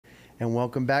and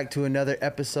welcome back to another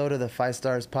episode of the Five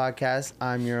Stars Podcast.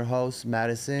 I'm your host,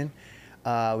 Madison.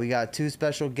 We got two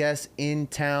special guests in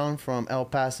town from El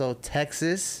Paso,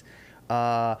 Texas.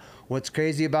 What's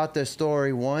crazy about their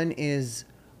story, one is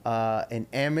an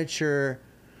amateur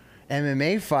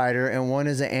MMA fighter, and one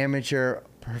is an amateur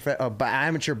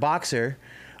boxer.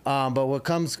 But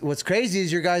what's crazy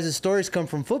is your guys' stories come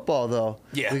from football, though.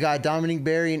 Yeah. We got Dominic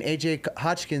Barry and AJ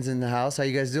Hotchkins in the house. How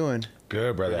you guys doing?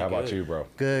 Good, brother. How about you, bro?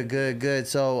 Good.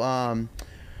 So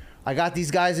I got these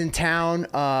guys in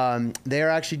town. They're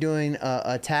actually doing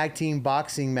a tag team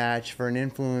boxing match for an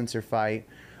influencer fight.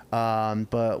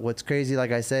 But what's crazy,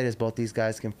 like I said, is both these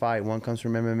guys can fight. One comes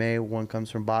from MMA, one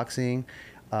comes from boxing.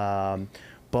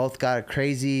 Both got a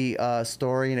crazy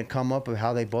story and a come up of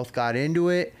how they both got into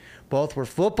it. Both were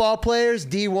football players,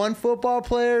 D1 football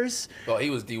players. Well, he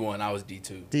was D1, I was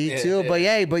D2. D2,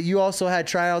 yeah. But you also had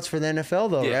tryouts for the NFL,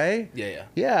 though, right? Yeah.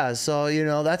 Yeah,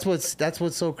 so, that's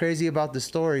what's so crazy about the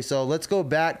story. So let's go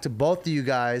back to both of you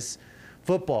guys.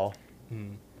 Football.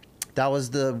 That was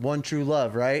the one true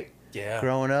love, right? Yeah.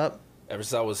 Growing up? Ever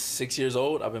since I was 6 years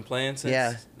old, I've been playing since.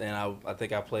 Yeah. And I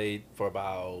think I played for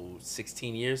about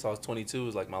 16 years. So I was 22. It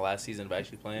was like my last season of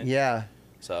actually playing. Yeah.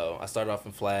 So I started off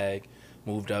in flag,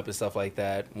 moved up and stuff like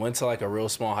that. Went to like a real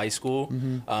small high school.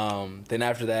 Then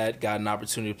after that, got an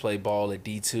opportunity to play ball at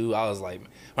D2. I was like,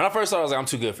 when I first started, I was like, I'm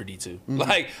too good for D2.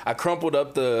 Like, I crumpled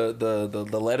up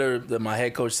the letter that my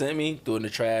head coach sent me, threw it in the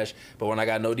trash. But when I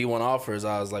got no D1 offers,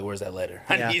 I was like, where's that letter?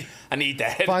 I need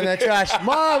that. Find that trash.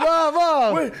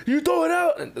 Mom. Wait, you throw it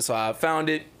out? And so I found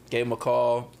it, gave him a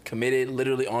call, committed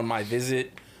literally on my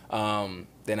visit. Then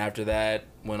after that,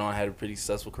 went on, had a pretty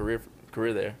successful career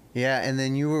there. Yeah, and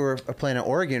then you were playing at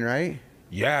Oregon, right?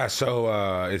 Yeah,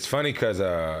 so it's funny because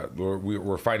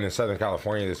we're fighting in Southern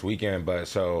California this weekend, but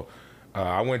so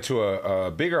I went to a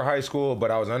bigger high school,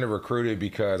 but I was under-recruited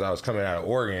because I was coming out of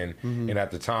Oregon, and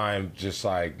at the time, just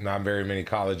like not very many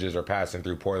colleges are passing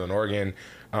through Portland, Oregon.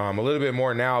 A little bit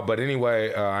more now, but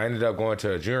anyway, I ended up going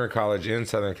to a junior college in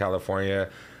Southern California.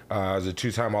 I was a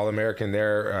two-time All-American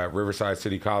there at Riverside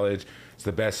City College. It's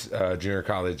the best junior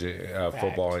college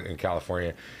football in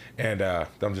California, and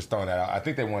I'm just throwing that out. I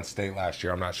think they won state last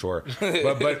year. I'm not sure,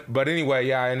 but anyway,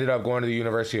 yeah, I ended up going to the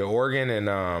University of Oregon,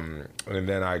 and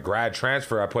then I grad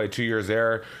transfer. I played 2 years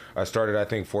there. I started, I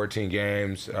think, 14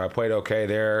 games. I played okay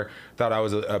there. Thought I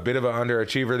was a bit of an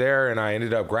underachiever there, and I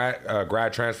ended up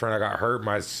grad transferring. I got hurt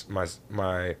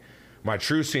my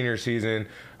true senior season.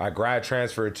 I grad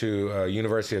transferred to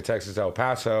University of Texas, El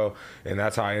Paso, and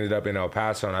that's how I ended up in El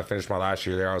Paso, and I finished my last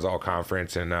year there. I was all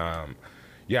conference, and I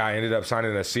ended up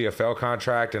signing a CFL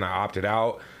contract, and I opted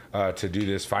out to do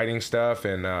this fighting stuff,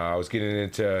 and I was getting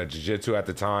into jiu-jitsu at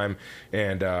the time,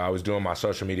 and I was doing my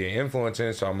social media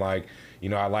influencing, so I'm like,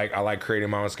 I like creating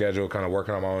my own schedule, kind of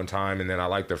working on my own time, and then I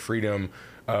like the freedom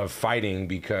of fighting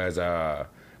because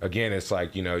again, it's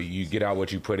like, you get out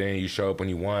what you put in, you show up when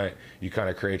you want, you kind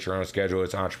of create your own schedule.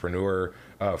 It's entrepreneur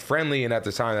friendly, and at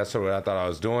the time, that's what I thought I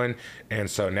was doing. And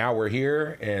so now we're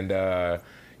here, and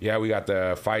we got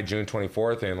the fight June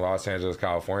 24th in Los Angeles,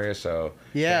 California. So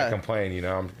can't complain,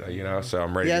 so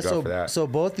I'm ready to go for that. So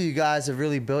both of you guys have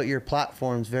really built your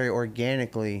platforms very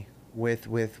organically with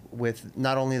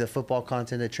not only the football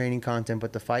content, the training content,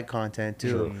 but the fight content too.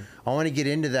 True. I want to get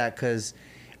into that because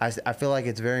I feel like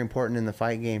it's very important in the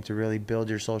fight game to really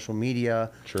build your social media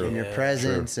and your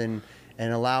presence and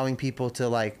allowing people to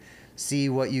like see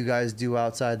what you guys do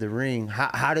outside the ring.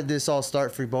 How did this all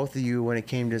start for both of you when it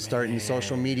came to starting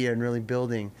social media and really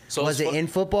building? So was it in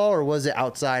football or was it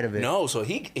outside of it? No, so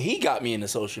he got me into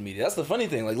social media. That's the funny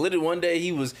thing. Like literally one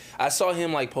day I saw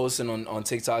him like posting on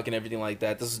TikTok and everything like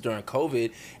that. This was during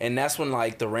COVID, and that's when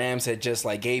like the Rams had just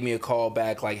like gave me a call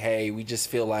back like, hey, we just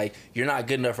feel like you're not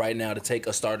good enough right now to take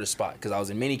a starter spot, because I was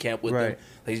in minicamp with them.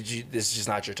 Like, this is just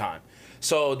not your time.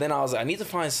 So then I was like, I need to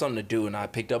find something to do, and I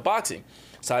picked up boxing.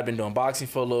 So I'd been doing boxing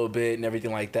for a little bit and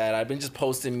everything like that. I've been just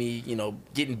posting me,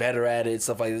 getting better at it,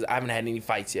 stuff like this. I haven't had any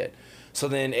fights yet. So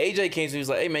then AJ came to me, he was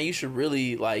like, hey, man, you should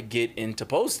really, like, get into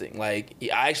posting. Like,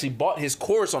 I actually bought his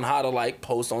course on how to, like,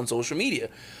 post on social media.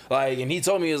 Like, and he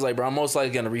told me, he was like, bro, I'm most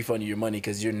likely going to refund you your money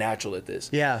because you're natural at this.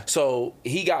 Yeah. So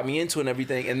he got me into it and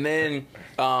everything. And then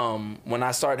when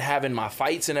I started having my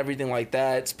fights and everything like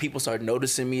that, people started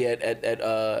noticing me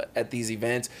at these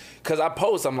events. Because I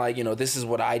post, I'm like, this is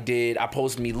what I did. I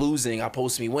post me losing. I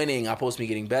post me winning. I post me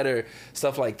getting better,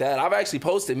 stuff like that. I've actually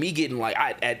posted me getting, like,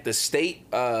 at the state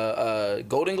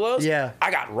Golden Gloves. Yeah.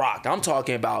 I got rocked. I'm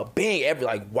talking about being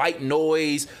like white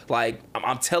noise. Like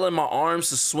I'm telling my arms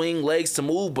to swing, legs to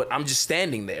move, but I'm just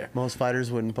standing there. Most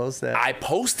fighters wouldn't post that. I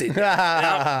posted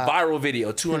that. Viral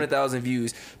video, 200,000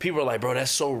 views. People are like, bro,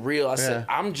 that's so real. I said,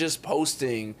 I'm just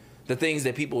posting the things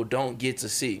that people don't get to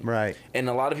see. Right. And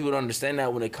a lot of people don't understand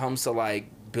that when it comes to like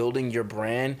building your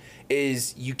brand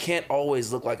is you can't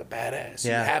always look like a badass.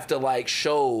 Yeah. You have to like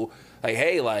show like,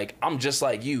 hey, like I'm just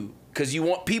like you. Because you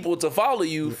want people to follow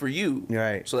you for you.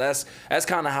 Right. So that's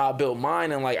kind of how I built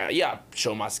mine. And like, yeah, I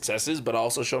show my successes, but I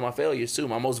also show my failures too.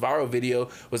 My most viral video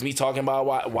was me talking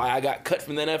about why I got cut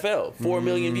from the NFL. 4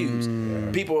 million views.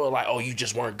 Yeah. People are like, oh, you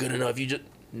just weren't good enough. You just...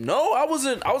 No, I was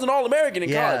an All-American in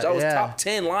college. I was top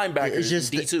 10 linebacker in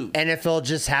D2. NFL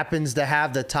just happens to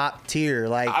have the top tier.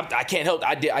 Like I can't help.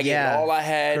 I gave it all I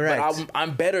had, correct. But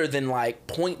I'm better than like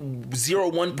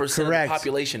 0.01% of the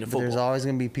population in football. There's always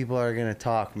gonna be people that are gonna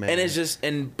talk, man. And it's just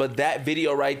but that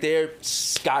video right there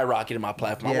skyrocketed my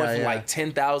platform. I went from like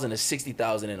 10,000 to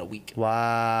 60,000 in a week.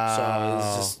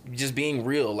 Wow. So it's just being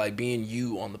real, like being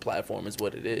you on the platform is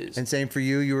what it is. And same for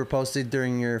you. You were posted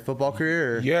during your football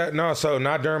career? Or? Yeah, no. So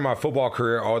not during my football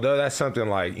career, although that's something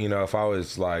like, you know, if I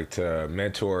was like to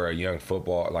mentor a young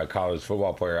college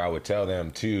football player, I would tell them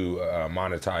to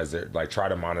monetize their, like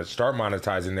start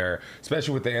monetizing their,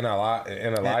 especially with the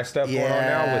NLI stuff going on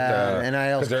now. With the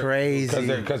NIL's crazy.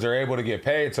 Because they're able to get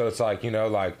paid. So it's like, you know,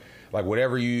 like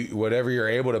whatever you're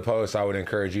able to post, I would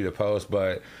encourage you to post.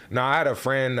 But no, I had a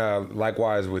friend,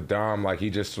 likewise with Dom, like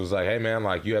he just was like, hey man,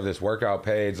 like you have this workout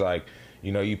page, like,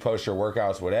 you know, you post your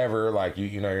workouts, whatever, like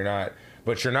you know, you're not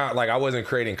like, I wasn't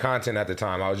creating content at the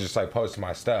time. I was just like posting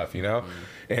my stuff, you know?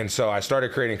 And so I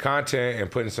started creating content and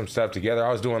putting some stuff together.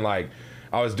 I was doing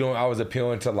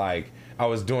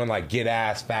get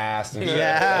ass fast and shit.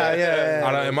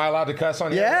 Yeah. Am I allowed to cuss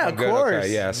on here? Yeah, of course.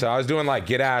 Okay, yeah. So I was doing like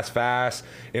get ass fast,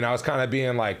 and I was kind of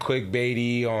being like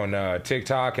clickbaity on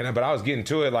TikTok, but I was getting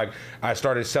to it. Like I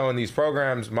started selling these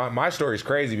programs. My story's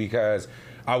crazy because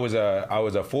I was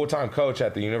a full-time coach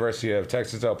at the University of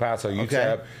Texas El Paso,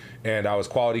 UTEP. Okay. And I was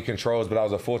quality controls, but I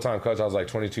was a full-time coach. I was like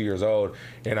 22 years old,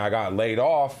 and I got laid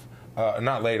off.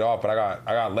 Not laid off, but I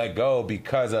got let go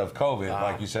because of COVID.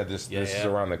 Like you said, this is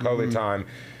around the COVID time,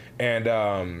 and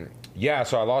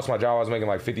so I lost my job. I was making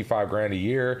like $55,000 a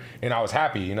year, and I was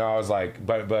happy. You know, I was like,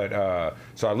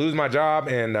 so I lose my job,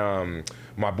 and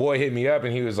my boy hit me up,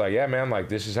 and he was like, yeah, man, like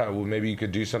this is how maybe you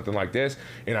could do something like this,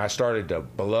 and I started to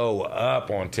blow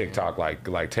up on TikTok,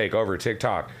 like take over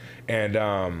TikTok,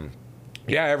 and.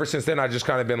 Yeah, ever since then, I just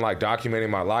kind of been like documenting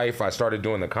my life. I started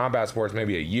doing the combat sports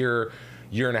maybe a year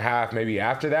and a half, maybe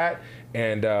after that.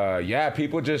 And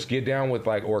people just get down with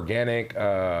like organic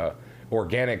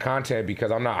content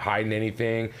because I'm not hiding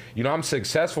anything. You know, I'm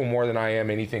successful more than I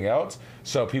am anything else.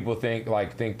 So people think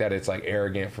that it's like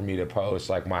arrogant for me to post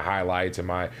like my highlights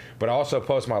but I also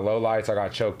post my lowlights. I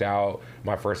got choked out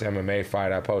my first MMA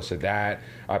fight. I posted that.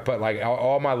 I put like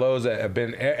all my lows that have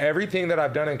been, everything that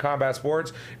I've done in combat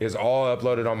sports is all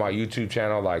uploaded on my YouTube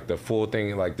channel. Like the full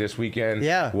thing, like this weekend,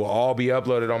 will all be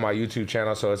uploaded on my YouTube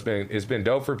channel. So it's been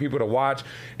dope for people to watch,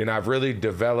 and I've really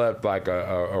developed like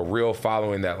a real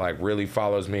following that like really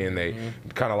follows me, and they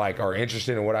kind of like are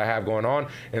interested in what I have going on,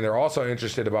 and they're also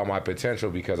interested about my potential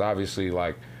because obviously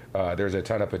like there's a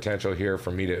ton of potential here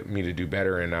for me to do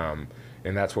better,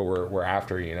 and that's what we're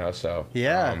after, you know. So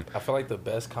I feel like the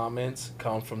best comments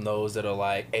come from those that are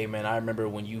like, hey man, I remember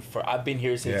when I've been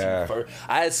here since you first.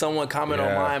 I had someone comment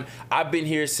on mine, I've been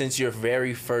here since your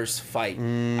very first fight.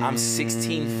 I'm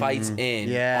 16 fights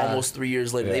in, almost 3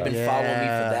 years later. They've been following me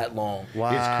for that long.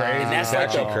 Wow. It's crazy. And that's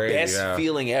like the best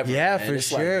feeling ever. Yeah, man. for it's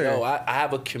sure. Like, yo, I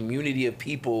have a community of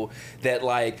people that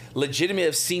like legitimately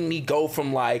have seen me go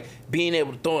from like being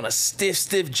able to throw in a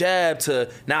stiff jab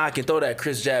to now I can throw that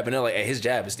crisp jab, and they're like, hey, his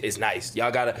jab is nice.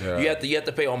 Y'all gotta you have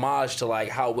to pay homage to like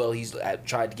how well he's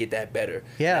tried to get that better.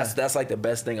 Yeah, that's like the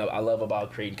best thing I love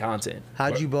about creating content.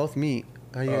 How'd you both meet?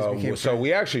 How you guys became friends? So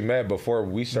we actually met before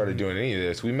we started doing any of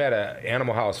this. We met at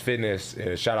Animal House Fitness.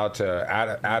 Shout out to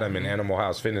Adam and Animal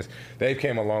House Fitness. They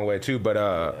came a long way too.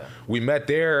 But we met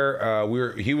there.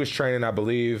 He was training, I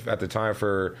believe, at the time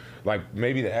for like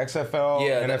maybe the XFL,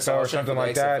 NFL, or something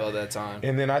like that. At that time.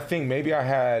 And then I think maybe I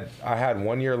had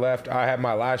 1 year left. I had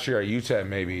my last year at UTEP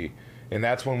maybe. And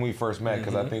that's when we first met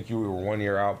because I think you were 1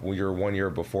 year out. You were 1 year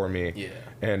before me. Yeah.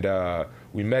 And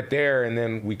we met there, and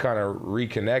then we kind of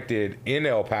reconnected in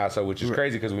El Paso, which is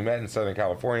crazy because we met in Southern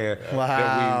California. Wow.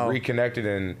 Then we reconnected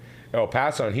in El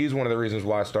Paso, and he's one of the reasons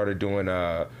why I started doing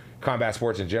combat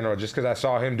sports in general, just because I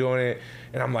saw him doing it,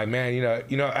 and I'm like, man,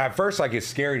 at first, like, it's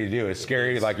scary to do. It's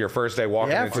scary, like, your first day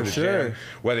walking into the gym,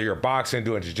 whether you're boxing,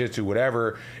 doing jiu-jitsu,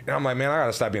 whatever. And I'm like, man, I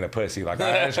gotta stop being a pussy. Like,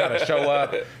 I just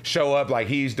gotta show up like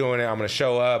he's doing it. I'm gonna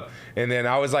show up. And then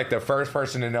I was like the first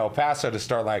person in El Paso to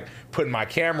start like putting my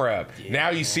camera up. Yeah. Now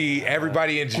you see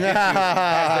everybody in jiu-jitsu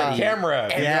has their camera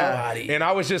up. Everybody. And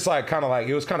I was just like, kind of like,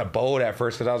 it was kind of bold at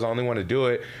first because I was the only one to do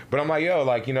it. But I'm like, yo,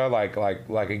 like,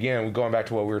 like again, going back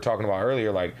to what we were talking about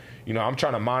earlier, like, I'm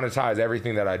trying to monetize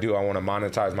everything that I do. I want to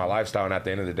monetize my lifestyle, and at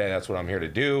the end of the day, that's what I'm here to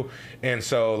do. And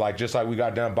so, like, just like we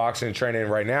got done boxing and training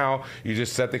right now, you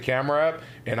just set the camera up,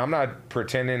 and I'm not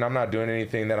pretending, I'm not doing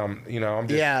anything that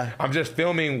I'm just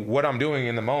filming what I'm doing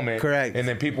in the moment. Correct. And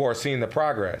then people are seeing the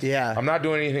progress. Yeah. I'm not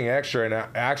doing anything extra, and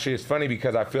actually, it's funny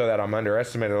because I feel that I'm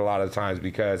underestimated a lot of times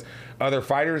because other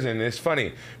fighters, and it's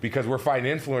funny because we're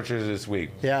fighting influencers this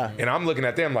week. Yeah. And I'm looking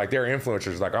at them like they're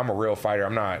influencers. Like, I'm a real fighter.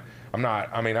 I'm an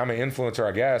influencer,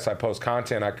 I guess. I post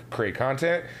content, I create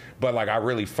content, but like I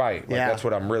really fight. Like that's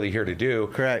what I'm really here to do.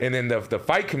 Correct. And then the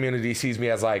fight community sees me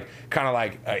as like kind of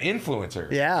like an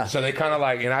influencer. Yeah. So they kind of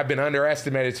like, and I've been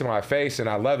underestimated to my face, and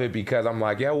I love it because I'm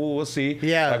like, yeah, well, we'll see.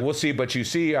 Yeah. Like we'll see, but you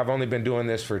see, I've only been doing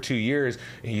this for 2 years,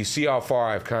 and you see how far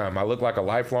I've come. I look like a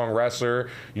lifelong wrestler.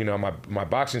 My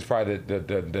boxing's probably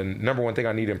the number one thing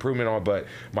I need improvement on, but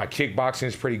my kickboxing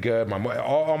is pretty good.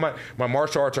 All my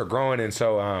martial arts are growing, and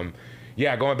so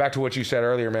yeah, going back to what you said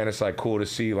earlier, man, it's like cool to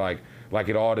see like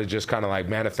it all to just kind of like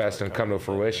manifest and come to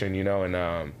fruition,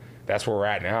 and that's where we're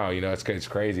at now. It's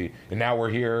crazy. And now we're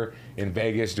here in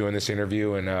Vegas doing this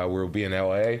interview, and we'll be in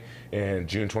LA, and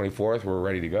June 24th we're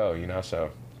ready to go.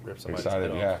 So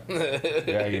excited,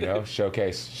 yeah,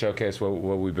 showcase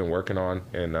what we've been working on,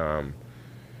 and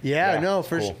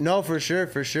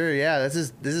for sure. Yeah,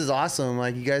 this is awesome.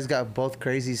 Like, you guys got both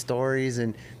crazy stories,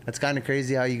 and that's kind of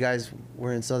crazy how you guys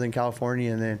were in Southern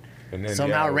California and then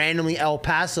somehow randomly El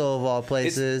Paso of all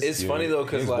places. It's funny though,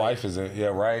 because his wife is in,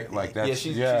 right? Like that's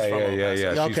she's from El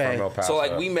Paso. She's from El Paso. So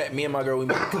like me and my girl, we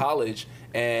met in college,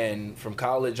 and from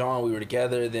college on we were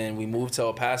together. Then we moved to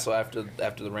El Paso after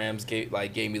the Rams gave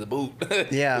me the boot.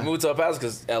 Yeah, we moved to El Paso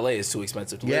because LA is too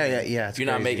expensive to live in. If you're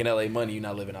not making LA money, you're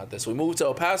not living out there. So we moved to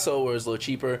El Paso where it's a little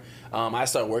cheaper. I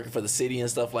started working for the city and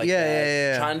stuff like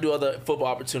that. Trying to do other football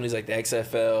opportunities like the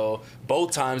XFL.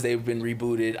 Both times they've been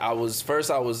rebooted.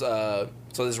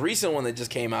 So this recent one that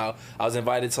just came out, I was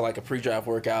invited to like a pre-draft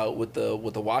workout with the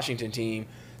Washington team.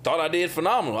 Thought I did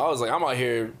phenomenal. I was like, I'm out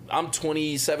here, I'm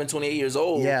 27, 28 years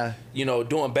old. Yeah.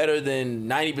 Doing better than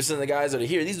 90% of the guys that are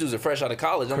here. These dudes are fresh out of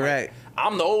college. Correct.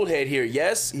 I'm the old head here,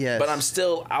 yes, but I'm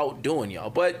still outdoing y'all.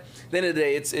 But at the end of the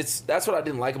day, it's that's what I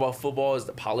didn't like about football is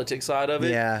the politics side of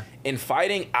it. Yeah. In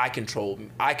fighting, I control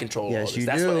all this.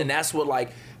 That's what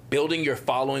like building your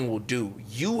following will do.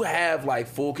 You have like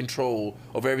full control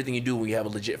over everything you do when you have a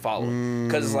legit following.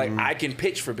 Because it's like I can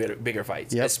pitch for bigger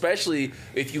fights, especially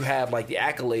if you have like the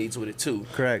accolades with it too.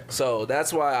 Correct. So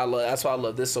that's why I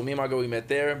love this. So me and my girl, we met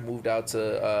there, moved out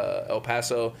to El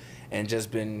Paso, and just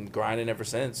been grinding ever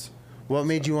since. What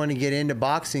made you want to get into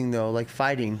boxing though, like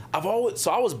fighting? I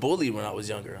was bullied when I was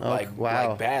younger, like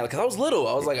bad, because I was little.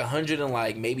 I was like 100 and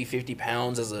like maybe 50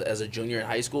 pounds as a junior in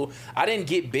high school. I didn't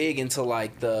get big until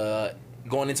like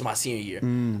going into my senior year.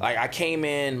 Like I came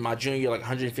in my junior year like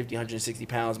 150, 160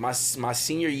 pounds. My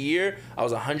senior year, I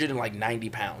was 190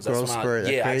 pounds. That's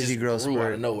I just grew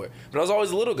out of nowhere. But I was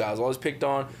always a little guy. I was always picked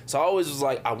on. So I always was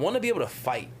like, I want to be able to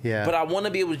fight. Yeah. But I want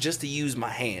to be able just to use my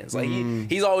hands. Like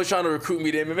he's always trying to recruit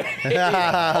me to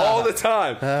MMA all the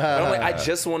time. But I'm like, I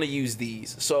just want to use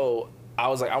these. So I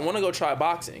was like, I want to go try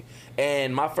boxing.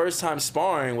 And my first time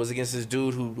sparring was against this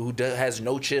dude who has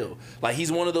no chill. Like,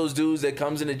 he's one of those dudes that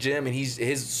comes in the gym and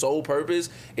his sole purpose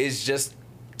is just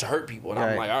to hurt people. And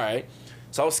I'm like, all right.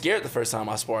 So I was scared the first time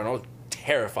I sparred. I was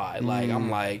terrified. Like, I'm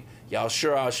like, y'all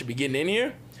sure I should be getting in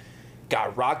here?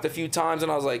 Got rocked a few times,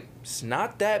 and I was like, it's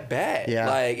not that bad. Yeah.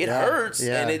 Like, it hurts,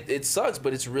 and it sucks,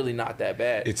 but it's really not that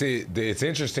bad. It's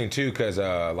interesting, too, because,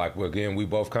 like, again, we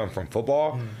both come from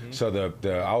football. So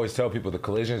I always tell people the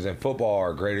collisions in football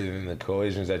are greater than the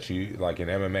collisions that you, like, in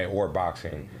MMA or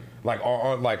boxing. Like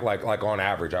on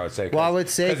average, I would say. Well, I would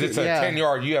say because it's a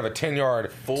 10-yard. You have a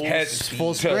 10-yard full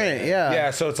sprint. Yeah.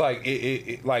 So it's like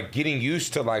it like getting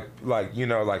used to like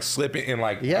slipping and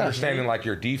like understanding like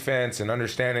your defense and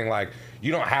understanding like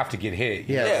you don't have to get hit.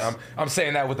 Yeah. I'm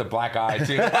saying that with a black eye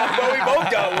too. But we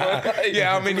both got one.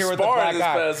 Yeah, I'm in here with a black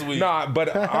eye. Nah,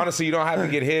 but honestly, you don't have to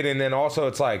get hit, and then also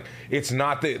it's like it's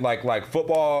not that like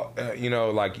football.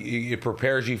 Like it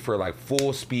prepares you for like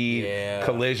full speed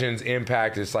collisions,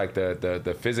 impact. It's like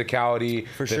the physicality,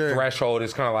 the threshold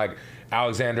is kind of like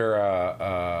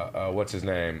Alexander, what's his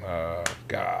name?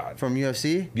 God. From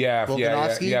UFC?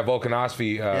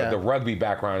 Volkanovski, the rugby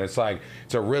background. It's like,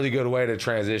 it's a really good way to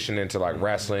transition into like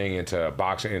wrestling, into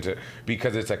boxing,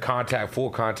 because it's a full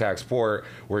contact sport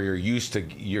where you're used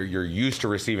to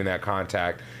receiving that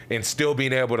contact and still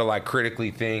being able to like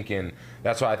critically think. And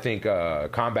that's why I think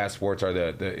combat sports are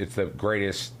it's the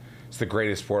greatest. It's the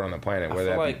greatest sport on the planet,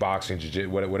 whether that be boxing, jiu-jitsu,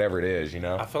 whatever it is, you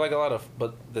know? I feel like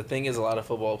but the thing is, a lot of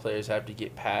football players have to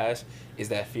get past is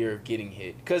that fear of getting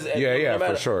hit. Because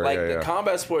for sure. Like, the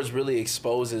combat sports really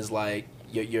exposes, like,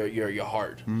 your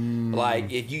heart.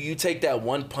 Like, if you take that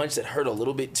one punch that hurt a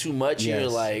little bit too much, you're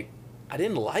like, I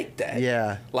didn't like that.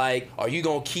 Yeah. Like, are you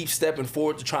going to keep stepping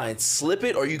forward to try and slip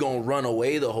it, or are you going to run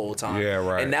away the whole time? Yeah,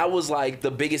 right. And that was, like,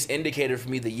 the biggest indicator for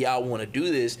me that, I want to do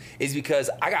this, is because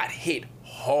I got hit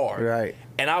hard. Right.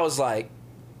 And I was like,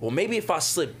 well, maybe if I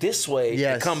slip this way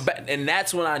and come back. And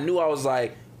that's when I knew I was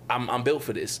like, I'm built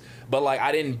for this. But, like,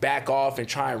 I didn't back off and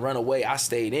try and run away. I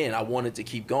stayed in. I wanted to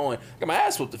keep going. I got my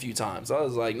ass whooped a few times. I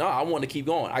was like, no, I want to keep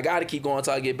going. I got to keep going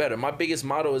until I get better. My biggest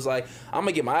motto is, like, I'm going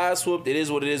to get my ass whooped. It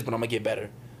is what it is, but I'm going to get better.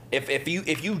 If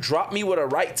you drop me with a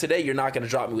right today, you're not going to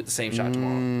drop me with the same shot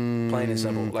tomorrow. Plain and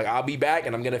simple. Like, I'll be back,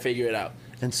 and I'm going to figure it out.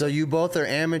 And so you both are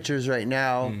amateurs right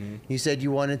now. You said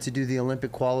you wanted to do the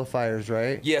Olympic qualifiers,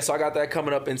 right? Yeah, so I got that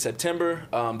coming up in September.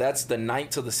 That's the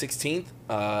 9th to the 16th.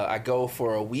 I go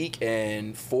for a week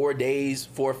and 4 days,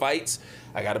 4 fights.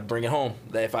 I got to bring it home.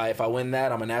 If I win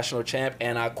that, I'm a national champ,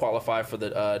 and I qualify for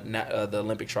the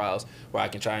Olympic trials where I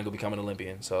can try and go become an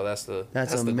Olympian. So that's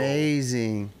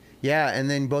amazing. Yeah, and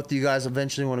then both of you guys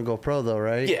eventually want to go pro, though,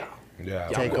 right? Yeah.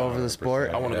 Take over the sport.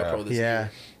 I want to go pro this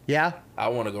year. Yeah. I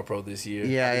want to go pro this year.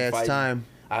 Yeah, it's time.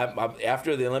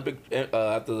 After the Olympic,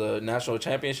 after the national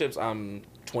championships, I'm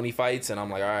 20 fights, and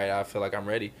I'm like, all right, I feel like I'm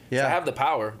ready. Yeah. So I have the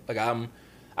power. Like,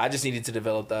 I just needed to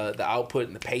develop the output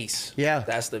and the pace. Yeah.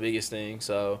 That's the biggest thing.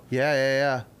 So.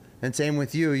 Yeah. And same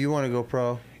with you. You want to go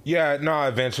pro. Yeah, no,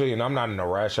 eventually, and I'm not in a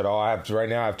rush at all. Right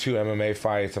now I have 2 MMA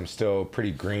fights. I'm still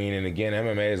pretty green, and again,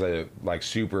 MMA is a like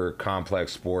super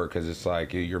complex sport because it's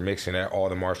like you're mixing all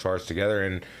the martial arts together,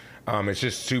 and it's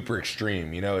just super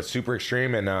extreme. You know, it's super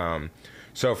extreme, and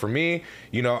so for me,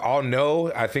 you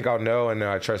know, I think I'll know, and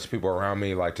I trust people around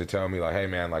me like to tell me like, hey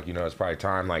man, like, you know, it's probably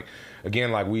time. Like,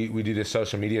 again, like we do this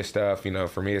social media stuff. You know,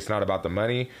 for me, it's not about the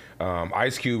money.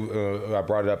 Ice Cube, I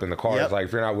brought it up in the car. It's like,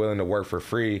 if you're not willing to work for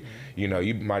free, you know,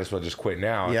 you might as well just quit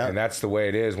now. And that's the way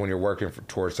it is when you're working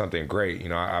towards something great. You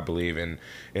know, I believe in.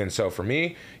 And so for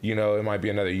me, you know, it might be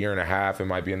another year and a half. It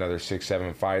might be another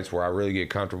 6-7 fights where I really get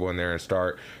comfortable in there and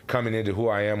start coming into who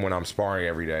I am when I'm sparring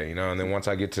every day. You know, and then once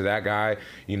I get to that guy,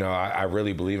 you know, I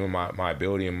really believe in my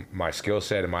ability and my skill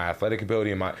set and my athletic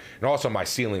ability and also my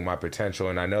ceiling, my potential.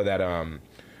 And I know that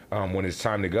when it's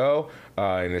time to go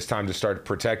and it's time to start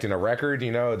protecting a record,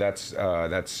 you know, that's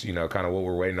you know, kind of what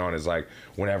we're waiting on, is like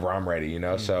whenever I'm ready, you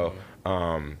know. So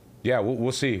yeah,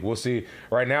 we'll see.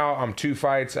 Right now I'm 2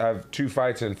 fights. I have 2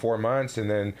 fights in 4 months,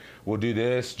 and then we'll do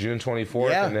this June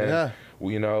 24th, and then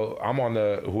you know, I'm on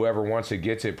the Whoever Wants It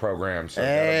Gets It program. So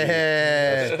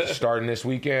that's starting this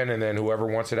weekend, and then whoever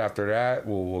wants it after that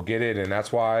will get it. And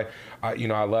that's why I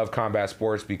love combat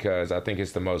sports, because I think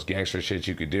it's the most gangster shit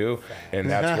you could do, and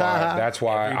that's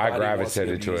why I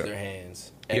gravitated to it. Their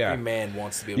hands. Every man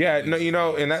wants to be able to no, you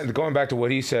know, and going back to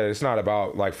what he said, it's not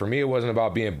about, like, for me, it wasn't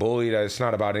about being bullied. It's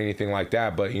not about anything like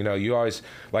that. But, you know, you always,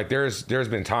 like, there's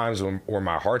been times where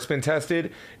my heart's been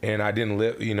tested, and I didn't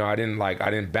live, you know, I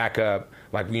didn't back up,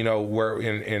 like, you know,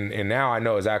 and now I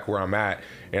know exactly where I'm at,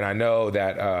 and I know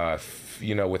that,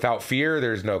 you know, without fear,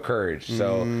 there's no courage.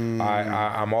 So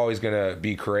I'm always going to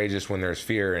be courageous when there's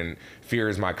fear, and fear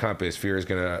is my compass. Fear is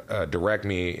going to direct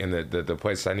me in the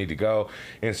places I need to go.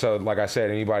 And so, like I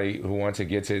said, anybody who wants to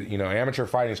get to, you know, amateur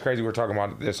fighting is crazy. We're talking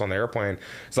about this on the airplane.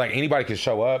 It's like anybody can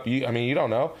show up. You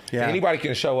don't know. Yeah. Anybody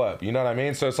can show up. You know what I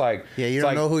mean? So it's like, you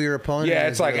don't know who your opponent is. Yeah,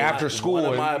 it's like after school. One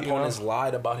of my opponents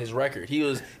lied about his record.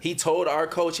 He told our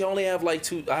coach he only have like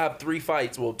 2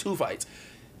 fights. Well, 2 fights.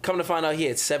 Come to find out, he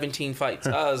had 17 fights.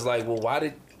 I was like, well,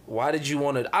 why did you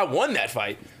want to? I won that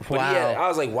fight. But I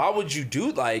was like, why would you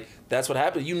do, like, that's what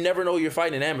happened. You never know you're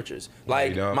fighting in amateurs.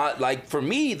 Like, for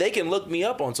me, they can look me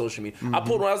up on social media. I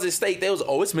pulled when I was at state, they was,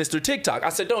 it's Mr. TikTok. I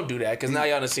said, don't do that, because now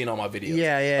y'all done seen all my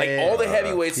videos. All the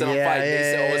heavyweights that I'm fighting, they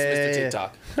say, it's Mr.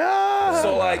 TikTok.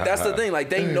 So, like, that's the thing. Like,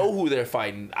 they know who they're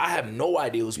fighting. I have no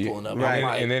idea who's pulling up.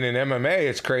 Right. And then in MMA,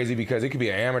 it's crazy because it could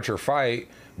be an amateur fight,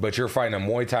 but you're fighting a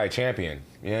Muay Thai champion.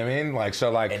 You know what I mean? Like, so,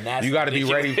 like, you got to be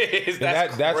ready.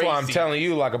 That's why I'm telling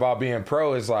you, like, about being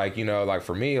pro is, like, you know, like,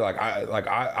 for me, I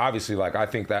obviously, like, I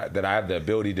think that I have the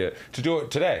ability to do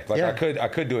it today. Like, I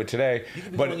could do it today. You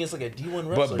could be doing against, like, a D1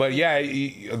 wrestler. But yeah,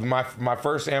 my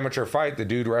first amateur fight, the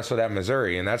dude wrestled at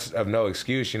Missouri, and that's of no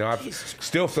excuse. You know, I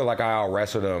still feel like I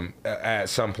out-wrestled him at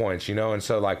some points, you know? And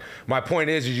so, like, my point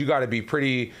is you got to be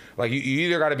pretty, like, you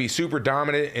either got to be super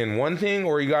dominant in one thing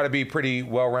or you got to be pretty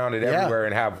well-rounded everywhere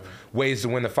and have ways to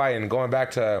win the fight. And going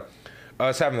back to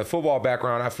us having the football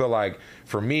background, I feel like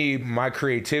for me, my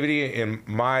creativity and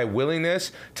my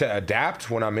willingness to adapt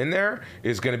when I'm in there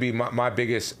is going to be my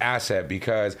biggest asset,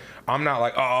 because I'm not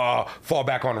like, oh, fall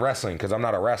back on wrestling because I'm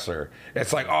not a wrestler.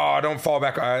 It's like, oh, don't fall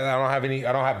back. I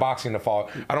don't have boxing to fall.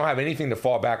 I don't have anything to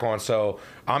fall back on. So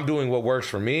I'm doing what works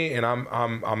for me, and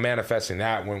I'm manifesting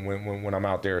that when I'm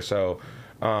out there. So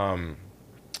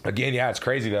again, yeah, it's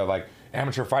crazy though. Like,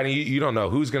 amateur fighting, you don't know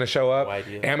who's going to show up.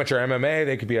 No, amateur MMA,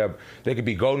 they could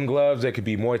be Golden Gloves, they could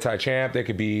be Muay Thai champ, they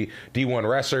could be D1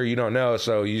 wrestler. You don't know,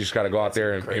 so you just got to go out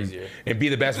there and be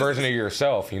the best version of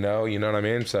yourself. You know what I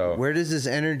mean? So where does this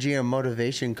energy and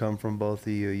motivation come from, both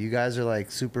of you? You guys are like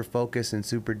super focused and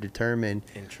super determined.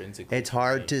 Intrinsically, it's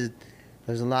hard to.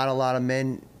 There's not a lot of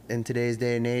men in today's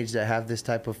day and age that have this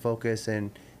type of focus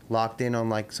and locked in on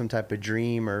like some type of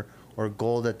dream or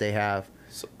goal that they have.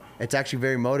 It's actually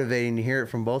very motivating to hear it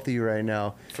from both of you right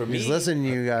now. For me, just listening to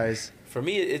you guys. For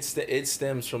me, it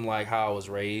stems from like how I was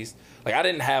raised. Like, I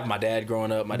didn't have my dad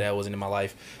growing up. My dad wasn't in my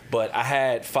life, but I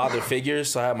had father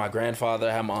figures. So I had my grandfather,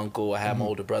 I had my uncle, I had my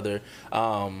older brother.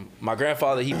 My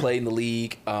grandfather, he played in the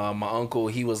league. My uncle,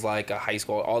 he was like a high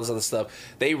school, all this other stuff.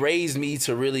 They raised me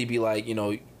to really be like, you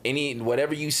know,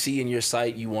 whatever you see in your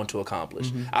sight, you want to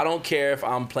accomplish. I don't care if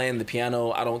I'm playing the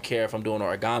piano. I don't care if I'm doing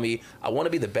origami. I want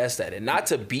to be the best at it. Not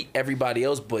to beat everybody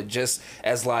else, but just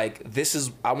as like,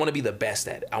 I want to be the best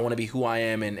at it. I want to be who I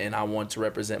am, and I want to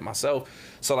represent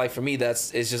myself. So like for me,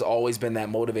 it's just always been that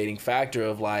motivating factor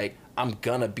of like, I'm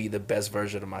gonna be the best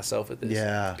version of myself at this.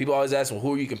 Yeah. People always ask, well,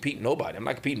 who are you competing? Nobody. I'm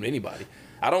not competing with anybody.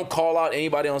 I don't call out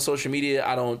anybody on social media.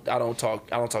 I don't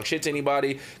talk shit to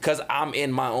anybody because I'm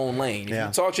in my own lane. If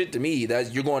you talk shit to me,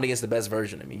 you're going against the best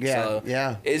version of me. So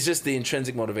it's just the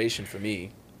intrinsic motivation for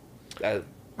me.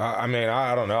 I mean,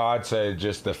 I don't know. I'd say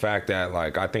just the fact that,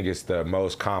 like, I think it's the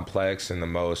most complex and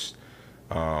it's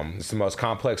the most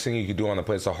complex thing you could do on the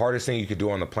planet. It's the hardest thing you could do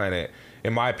on the planet.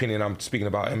 In my opinion, I'm speaking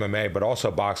about MMA, but also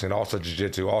boxing, also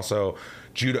jiu-jitsu, also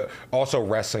judo, also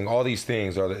wrestling. All these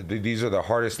things these are the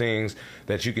hardest things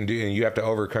that you can do, and you have to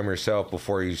overcome yourself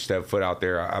before you step foot out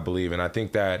there, I believe. And I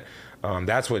think that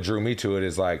that's what drew me to it,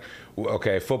 is like,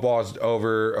 okay, football's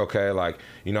over. Okay, like,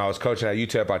 you know, I was coaching at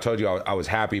UTEP. I told you I was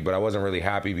happy, but I wasn't really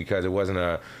happy because there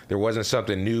wasn't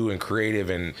something new and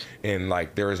creative, and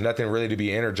like there was nothing really to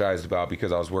be energized about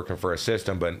because I was working for a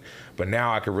system. But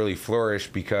now I could really flourish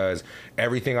because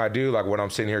everything I do, like what I'm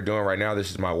sitting here doing right now, this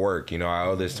is my work. You know, I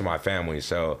owe this to my family.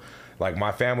 So like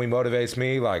my family motivates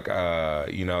me. Like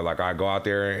you know, like I go out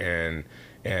there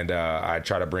and I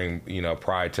try to bring, you know,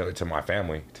 pride to my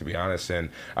family, to be honest. And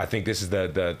I think this is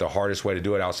the hardest way to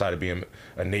do it outside of being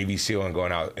a Navy SEAL and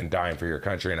going out and dying for your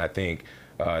country. And I think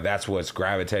that's what's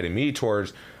gravitated me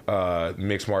towards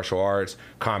mixed martial arts,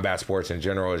 combat sports in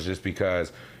general, is just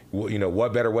because, you know,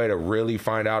 what better way to really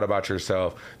find out about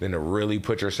yourself than to really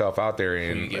put yourself out there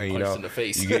and you know, in the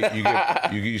face.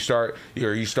 you start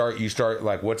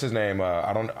like, what's his name?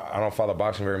 I don't follow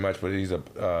boxing very much, but he's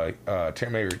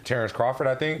maybe Terrence Crawford,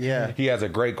 I think. Yeah. He has a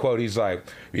great quote. He's like,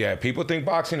 yeah, people think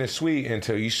boxing is sweet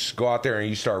until you go out there and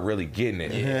you start really getting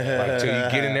it. Like, till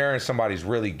you get in there and somebody's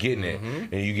really getting it,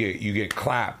 and you get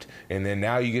clapped, and then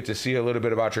now you get to see a little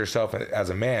bit about yourself as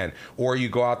a man. Or you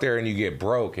go out there and you get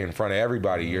broke in front of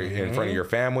everybody. You're in front of your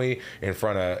family, in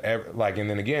front of and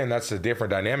then again, that's a different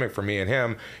dynamic for me and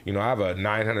him. You know, I have a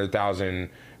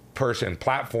 900,000 person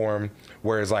platform,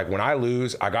 whereas like when I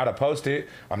lose, I gotta post it.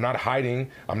 I'm not hiding.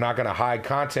 I'm not gonna hide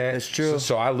content. That's true.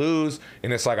 So I lose,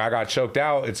 and it's like I got choked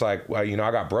out. It's like, well, you know,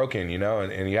 I got broken. You know,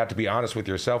 and you have to be honest with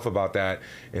yourself about that.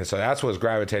 And so that's what's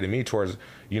gravitated me towards,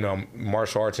 you know,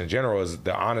 martial arts in general, is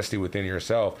the honesty within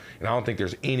yourself. And I don't think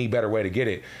there's any better way to get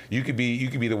it. You could be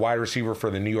the wide receiver for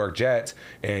the New York Jets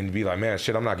and be like, man,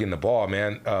 shit, I'm not getting the ball,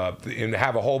 man. And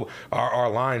have a whole, our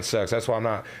line sucks. That's why I'm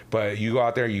not. But you go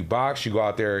out there, you box, you go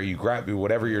out there, you grab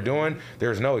whatever you're doing.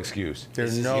 There's no excuse.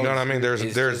 There's no. You know what I mean?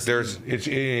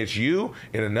 It's you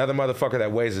and another motherfucker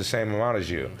that weighs the same amount as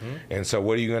you. And so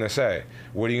what are you gonna say?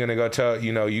 What are you gonna go tell?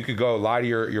 You know, you could go lie to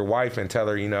your wife and tell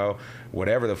her, you know,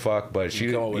 whatever the fuck. But she,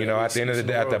 you know, at the end of the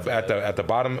day, at the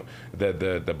bottom,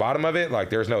 the bottom of it, like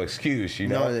there's no excuse. You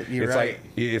know, it's right.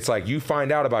 It's like you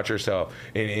find out about yourself,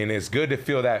 and it's good to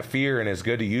feel that fear, and it's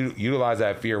good to utilize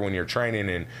that fear when you're training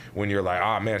and when you're like,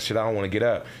 oh man, shit, I don't want to get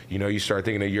up. You know, you start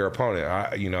thinking of your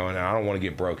opponent. You know, and I don't want to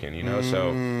get broken. You know,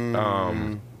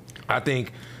 so I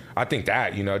think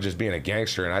that, you know, just being a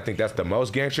gangster, and I think that's the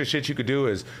most gangster shit you could do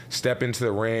is step into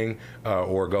the ring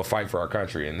or go fight for our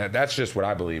country, and that's just what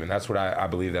I believe, and that's what I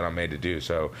believe that I'm made to do.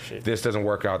 So if this doesn't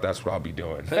work out, that's what I'll be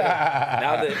doing.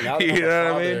 now that you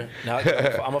know what I mean? Now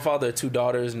I'm a father of 2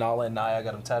 daughters, Nala and Naya. I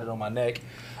got them tatted on my neck.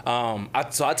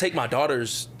 So I take my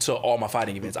daughters to all my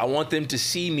fighting events. I want them to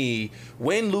see me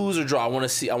win, lose, or draw. I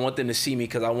want them to see me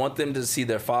because I want them to see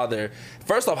their father.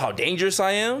 First off, how dangerous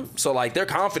I am. So like they're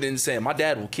confident in saying my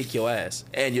dad will kick your ass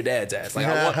and your dad's ass. Like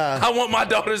I want my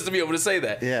daughters to be able to say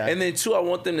that. Yeah. And then 2, I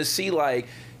want them to see like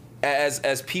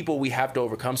as people, we have to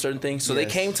overcome certain things. So they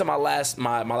came to my last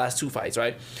 2 fights,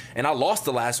 right? And I lost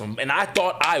the last one, and I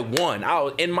thought I won. I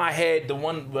was in my head, the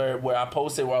one where I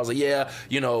posted where I was like, yeah,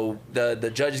 you know,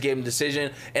 the judges gave him a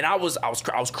decision, and I was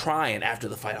crying after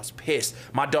the fight. I was pissed.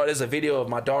 There's a video of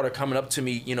my daughter coming up to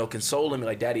me, you know, consoling me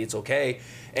like, Daddy, it's okay.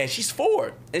 And she's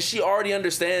 4, and she already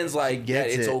understands like that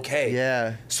it's okay.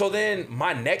 Yeah. So then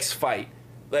my next fight,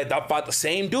 like I fought the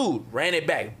same dude, ran it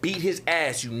back, beat his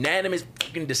ass, unanimous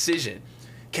fucking decision.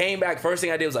 Came back, first thing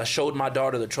I did was I showed my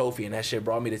daughter the trophy, and that shit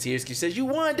brought me to tears. She says, "You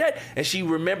won, Dad," and she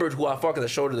remembered who I fought because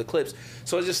I showed her the clips.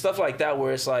 So it's just stuff like that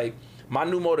where it's like, my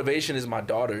new motivation is my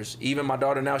daughters. Even my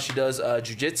daughter now, she does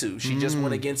jiu-jitsu. She just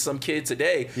went against some kid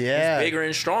today. Yeah. Who's bigger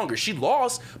and stronger. She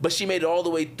lost, but she made it all the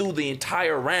way through the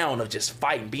entire round of just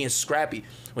fighting, being scrappy.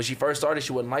 When she first started,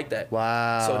 she wasn't like that.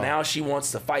 Wow. So now she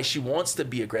wants to fight. She wants to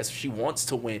be aggressive. She wants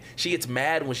to win. She gets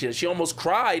mad when she almost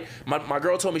cried. My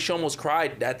girl told me she almost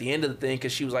cried at the end of the thing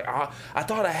because she was like, I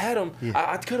thought I had him. Yeah.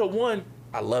 I could have won.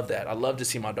 I love that. I love to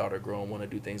see my daughter grow and want to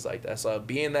do things like that. So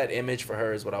being that image for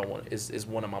her is what I want. Is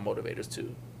one of my motivators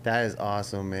too. That is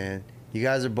awesome, man. You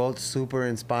guys are both super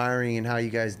inspiring in how you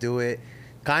guys do it.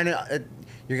 Kind of,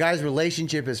 your guys'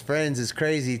 relationship as friends is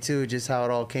crazy too. Just how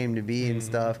it all came to be and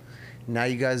stuff. Now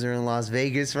you guys are in Las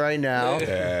Vegas right now.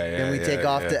 Then we take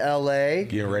off to LA.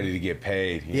 Getting ready to get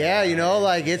paid. Yeah, you know,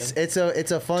 like it's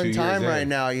a fun time right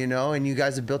now, you know, and you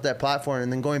guys have built that platform.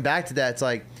 And then going back to that, it's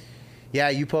like, yeah,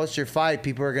 you post your fight,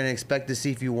 people are gonna expect to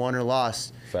see if you won or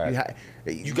lost.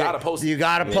 You gotta post it. You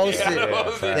gotta post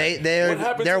it.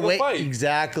 They're waiting.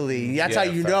 Exactly. That's how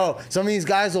you know. Some of these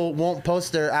guys won't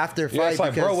post their after fight. It's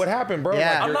like, bro, what happened, bro?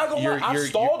 Yeah. Like, I'm not gonna lie. I've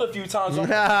stalled a few times.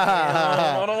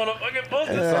 I don't want to fucking post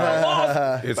this. I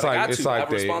lost.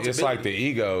 It's like the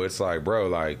ego. It's like, bro,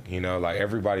 like, you know, like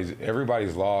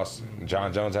everybody's lost.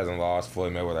 John Jones hasn't lost.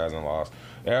 Floyd Mayweather hasn't lost.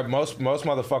 Most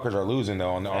motherfuckers are losing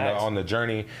though on the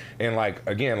journey, and like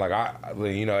again, like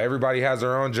you know, everybody has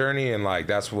their own journey, and like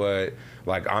that's what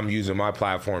like I'm using my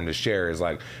platform to share is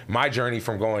like my journey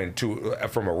from going to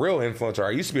from a real influencer.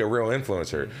 I used to be a real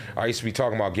influencer. I used to be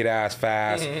talking about get ass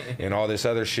fast and all this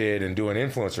other shit and doing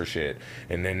influencer shit,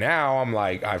 and then now I'm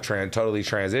like I've totally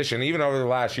transitioned. Even over the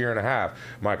last year and a half,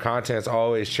 my content's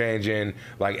always changing.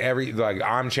 Like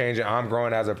I'm changing. I'm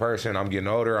growing as a person. I'm getting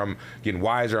older. I'm getting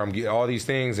wiser. I'm getting all these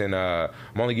things, and I'm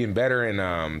only getting better.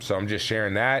 And so I'm just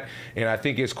sharing that, and I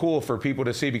think it's cool for people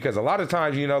to see because a lot of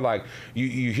times, you know, like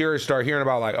you start hearing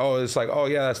about like, oh, it's like, oh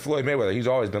yeah, that's Floyd Mayweather. He's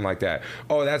always been like that.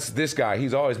 Oh, that's this guy.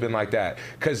 He's always been like that.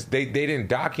 Because they didn't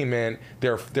document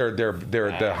their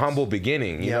humble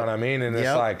beginning. You know what I mean? And it's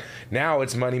like now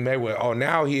it's Money Mayweather. Oh,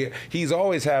 now he's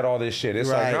always had all this shit. It's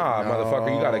like, nah,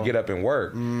 motherfucker, you got to get up and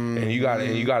work, and you got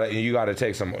to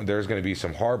take some. There's gonna be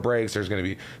some heartbreaks. It's gonna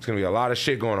be a lot of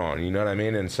shit going on. You know what I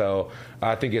mean? And so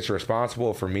I think it's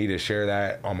responsible for me to share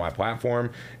that on my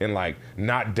platform and like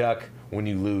not duck when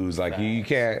you lose. Like you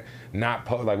can't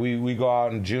not like we go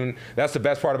out in June. That's the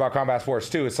best part about combat sports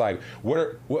too. It's like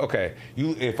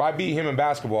if I beat him in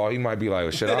basketball, he might be like,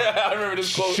 well, shit, I remember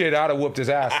this quote. Shit, I'd have whooped his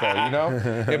ass though, you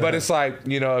know. But it's like,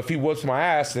 you know, if he whoops my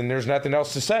ass, then there's nothing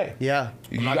else to say. Yeah,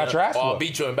 you got your ass whooped. I'll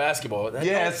beat you in basketball.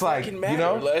 It's like, you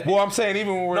know. Like, well, I'm saying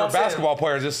even when we're basketball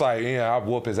players, it's like, you know, I'll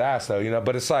whoop his ass though, you know.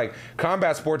 But it's like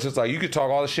combat sports. It's like you could talk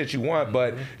all the shit you want,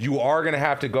 but you are gonna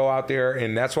have to go out there,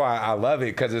 and that's why I love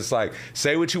it because it's like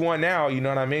say what you want now, you know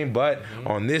what I mean. But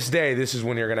on this day, this is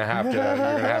when you're gonna have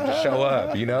to show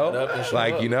up, you know,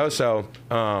 like you know. So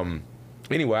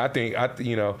anyway, I think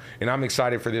you know, and I'm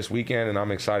excited for this weekend, and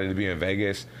I'm excited to be in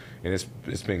Vegas. and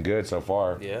it's been good so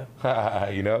far. Yeah.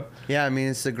 You know. Yeah, I mean,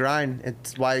 it's the grind.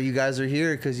 It's why you guys are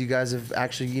here, because you guys have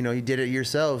actually, you know, you did it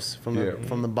yourselves from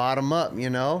the bottom up, you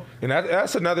know. And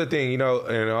that's another thing, you know,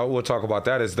 and we'll talk about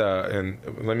that. And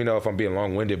let me know if I'm being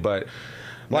long-winded, but.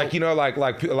 Like, you know, like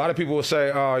a lot of people will say,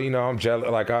 oh, you know, I'm jealous.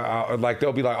 Like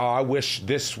they'll be like, oh, I wish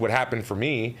this would happen for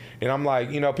me. And I'm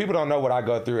like, you know, people don't know what I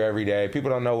go through every day. People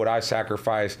don't know what I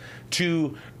sacrifice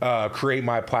to create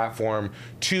my platform,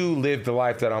 to live the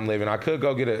life that I'm living. I could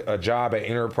go get a job at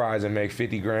Enterprise and make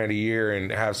 50 grand a year and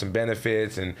have some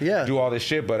benefits and do all this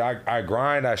shit. But I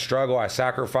grind, I struggle, I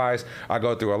sacrifice. I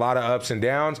go through a lot of ups and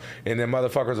downs. And then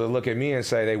motherfuckers will look at me and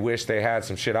say they wish they had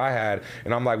some shit I had.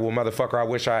 And I'm like, well, motherfucker, I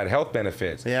wish I had health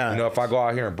benefits. Yeah. You know, if I go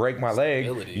out here and break my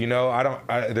leg, you know, I don't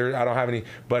have any.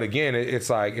 But again, it's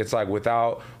like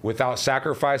without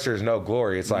sacrifice, there's no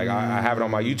glory. It's like I have it on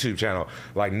my YouTube channel.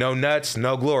 Like, no nuts,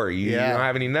 no glory. You don't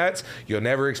have any nuts, you'll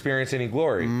never experience any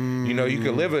glory. You know, you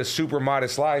can live a super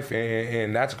modest life,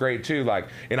 and that's great too. Like,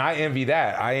 and I envy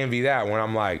that. When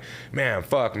I'm like, man,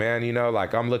 fuck, man. You know,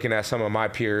 like I'm looking at some of my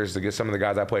peers, to get some of the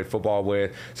guys I played football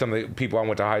with, some of the people I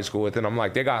went to high school with, and I'm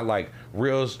like, they got like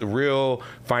real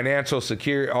financial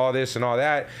security, all this and all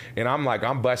that, and I'm like,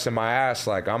 I'm busting my ass.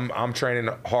 Like I'm training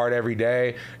hard every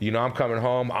day. You know, I'm coming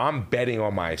home, I'm betting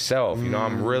on myself. You know,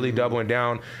 I'm really doubling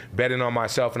down, betting on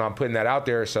myself, and I'm putting that out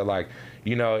there. So like,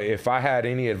 you know, if I had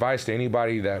any advice to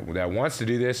anybody that wants to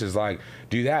do this, is like,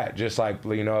 do that. Just like,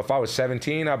 you know, if I was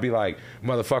 17, I'd be like,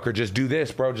 motherfucker, just do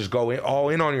this, bro. Just go all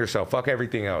in on yourself. Fuck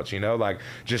everything else, you know? Like,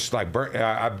 just like,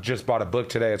 I just bought a book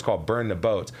today. It's called Burn the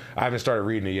Boats. I haven't started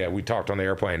reading it yet. We talked on the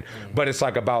airplane. But it's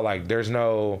like about like, there's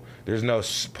no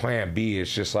plan B.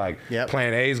 It's just like,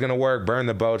 plan A is going to work, burn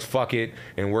the boats, fuck it,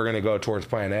 and we're going to go towards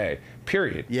plan A.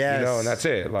 Period. Yes. You know, and that's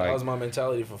it. Like, that was my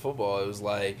mentality for football. It was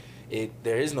like,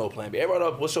 there is no plan B. Everybody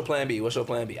up, what's your plan B? What's your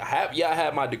plan B? I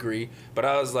had my degree, but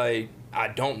I was like, I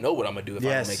don't know what I'm gonna do if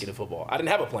I don't make it in football. I didn't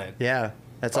have a plan. Yeah,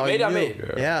 that's all you knew. I made.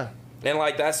 Yeah. And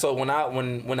like that, so when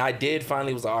I did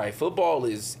finally was like, all right, football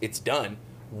it's done.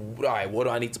 All right, what do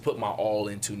I need to put my all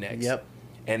into next? Yep.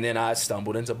 And then I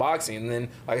stumbled into boxing. And then,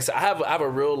 like I said, I have a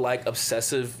real like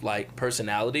obsessive like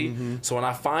personality. So when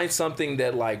I find something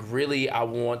that like really I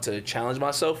want to challenge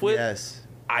myself with,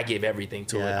 I give everything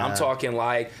to it. I'm talking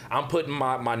like, I'm putting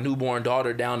my newborn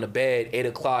daughter down to bed, 8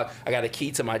 o'clock. I got a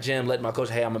key to my gym, letting my coach,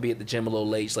 hey, I'm going to be at the gym a little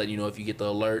late, just letting you know if you get the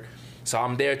alert. So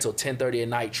I'm there till 10:30 at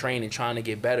night training, trying to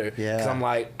get better. Because I'm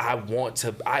like, I want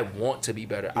to be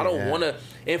better. I don't want to.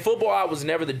 In football, I was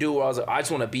never the dude where I was like, I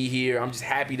just want to be here. I'm just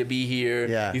happy to be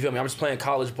here. You feel me? I'm just playing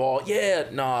college ball.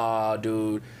 Nah,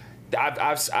 dude.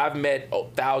 I've met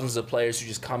thousands of players who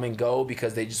just come and go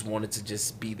because they just wanted to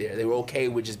just be there. They were okay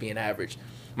with just being average.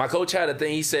 My coach had a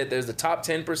thing. He said there's the top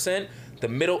 10%, the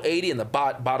middle 80, and the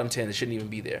bottom 10 that shouldn't even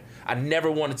be there. I never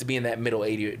wanted to be in that middle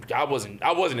 80. I wasn't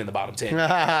in the bottom 10.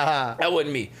 That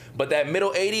wasn't me. But that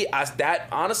middle 80,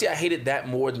 honestly, I hated that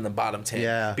more than the bottom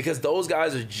 10. Because those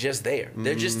guys are just there.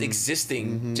 They're just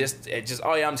existing. Just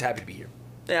oh yeah, I'm just happy to be here.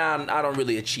 Yeah, I don't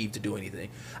really achieve to do anything.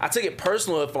 I took it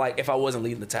personal if I wasn't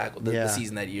leading the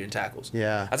season that year in tackles.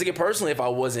 I took it personally if I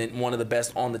wasn't one of the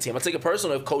best on the team. I took it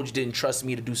personal if coach didn't trust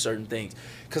me to do certain things,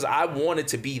 because I wanted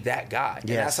to be that guy.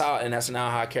 And that's now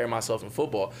how I carry myself in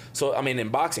football. So I mean in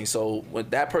boxing. So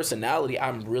with that personality,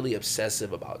 I'm really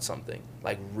obsessive about something,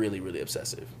 like really, really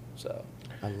obsessive. So.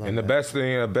 And the best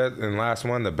thing, and last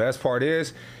one, the best part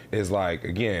is like,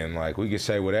 again, like we could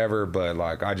say whatever, but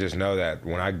like I just know that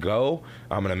when I go,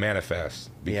 I'm gonna manifest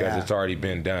because it's already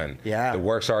been done. The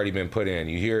work's already been put in.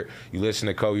 You listen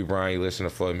to Kobe Bryant, you listen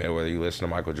to Floyd Mayweather, you listen to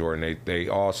Michael Jordan. They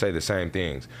all say the same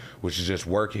things, which is just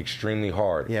work extremely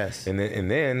hard. And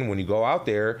then when you go out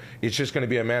there, it's just gonna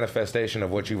be a manifestation of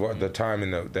what the time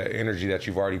and the energy that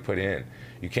you've already put in.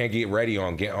 You can't get ready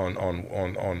on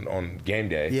game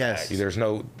day. There's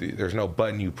no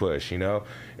button you push, you know.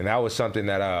 And that was something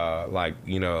that like,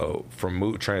 you know, from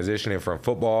transitioning from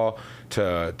football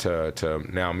to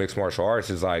now mixed martial arts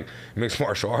is like, mixed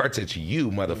martial arts, it's you,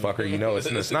 motherfucker. You know,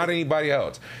 it's not anybody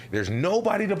else. There's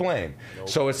nobody to blame.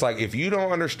 So it's like, if you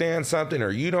don't understand something or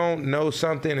you don't know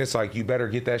something, it's like you better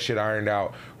get that shit ironed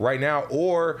out right now,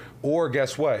 or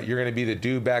guess what? You're gonna be the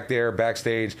dude back there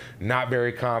backstage, not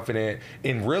very confident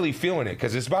and really feeling it,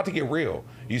 because it's about to get real.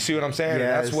 You see what I'm saying?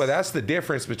 And that's the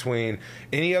difference between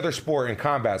any other sport and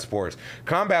combat sports.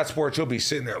 Combat sports, you'll be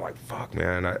sitting there like, fuck,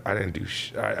 man, I didn't do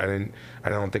I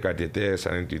don't think I did this,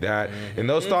 I didn't do that. And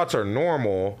those thoughts are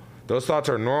normal. Those thoughts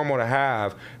are normal to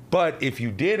have. But if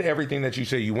you did everything that you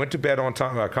say, you went to bed on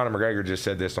time. Conor McGregor just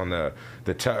said this on the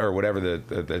or whatever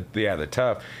the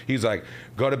tough. He's like,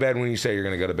 go to bed when you say you're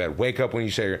gonna go to bed. Wake up when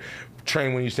you say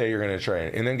train when you say you're going to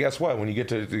train. And then guess what? When you get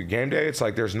to the game day, it's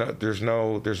like there's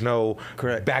no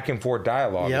Correct. back and forth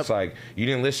dialogue. Yep. It's like you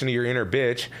didn't listen to your inner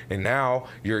bitch, and now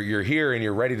you're here and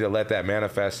you're ready to let that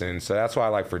manifest. And so that's why,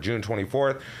 like, for June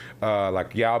 24th,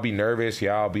 like, yeah, I'll be nervous.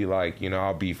 Yeah, I'll be like,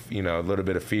 I'll be, a little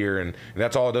bit of fear, and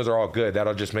that's all. Those are all good.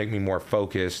 That'll just make me more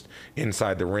focused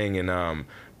inside the ring, and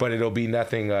but it'll be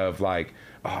nothing of like,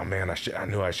 oh man, I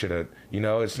knew I should have.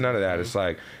 It's none of that. It's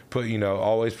like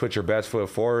always put your best foot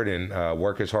forward and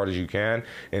work as hard as you can,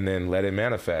 and then let it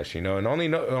manifest. And only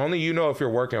if you're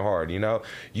working hard.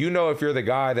 If you're the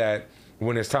guy that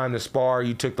when it's time to spar,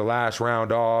 you took the last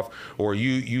round off, or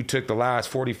you took the last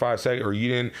 45 seconds, or you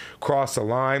didn't cross the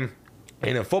line.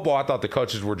 And in football, I thought the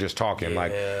coaches were just talking.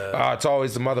 Like, it's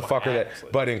always the motherfucker that.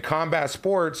 But in combat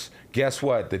sports, guess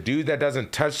what? The dude that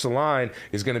doesn't touch the line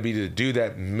is going to be the dude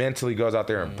that mentally goes out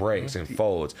there and breaks and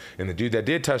folds. And the dude that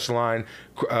did touch the line,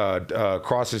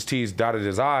 crossed his T's, dotted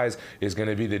his I's, is going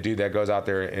to be the dude that goes out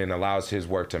there and allows his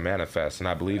work to manifest. And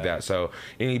I believe that. So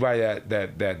anybody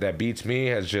that beats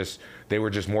me they were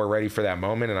just more ready for that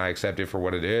moment, and I accept it for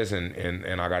what it is,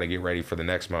 and I got to get ready for the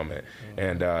next moment.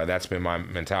 And that's been my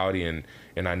mentality,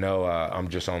 and I know I'm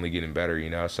just only getting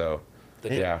better, so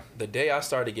the day I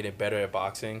started getting better at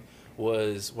boxing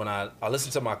was when I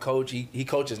listened to my coach. He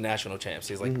coaches national champs.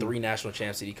 He has like 3 national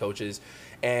champs that he coaches,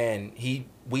 and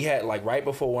we had like right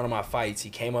before one of my fights, he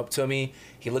came up to me,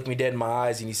 he looked me dead in my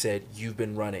eyes, and he said, "You've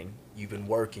been running, you've been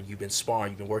working, you've been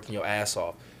sparring, you've been working your ass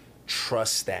off.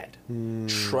 Trust that.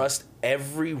 Trust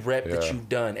every rep that you've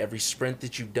done, every sprint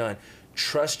that you've done.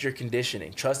 Trust your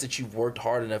conditioning. Trust that you've worked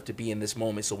hard enough to be in this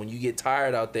moment. So when you get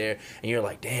tired out there and you're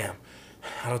like, damn,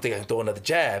 I don't think I can throw another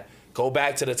jab, go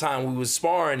back to the time we was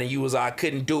sparring and you was, I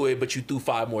couldn't do it, but you threw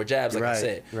 5 more jabs, like I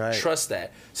said. Right. Trust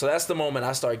that. So that's the moment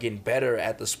I started getting better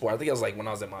at the sport. I think it was like when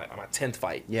I was at my 10th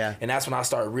fight. Yeah. And that's when I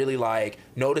started really like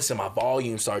noticing my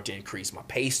volume start to increase, my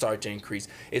pace start to increase.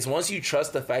 It's once you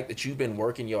trust the fact that you've been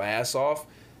working your ass off,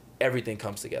 everything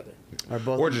comes together.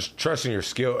 Or just trusting your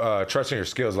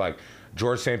skills. Like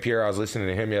George St. Pierre, I was listening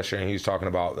to him yesterday, and he was talking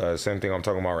about the same thing I'm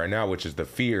talking about right now, which is the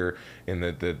fear and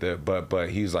but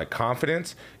he's like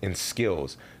confidence and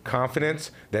skills.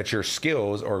 Confidence that your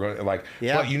skills are going to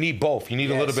but you need both. You need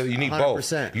a little bit. You need 100%,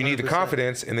 both. You need the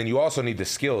confidence, and then you also need the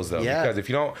skills, though. Yeah. Because if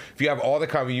you have all the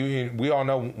confidence, we all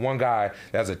know one guy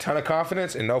that has a ton of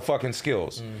confidence and no fucking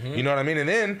skills. You know what I mean? And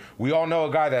then we all know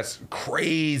a guy that's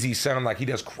crazy, sounding like he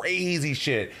does crazy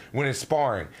shit when it's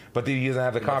sparring, but then he doesn't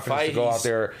have the confidence to go out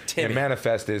there and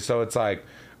manifest it. So it's like.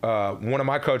 One of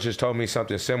my coaches told me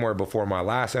something similar before my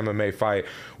last MMA fight,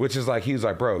 which is like, he was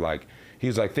like, bro, like, he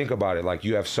was like, think about it. Like,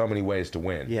 you have so many ways to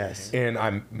win. Yes. And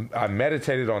I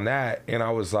meditated on that, and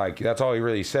I was like, that's all he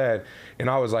really said. And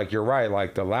I was like, you're right.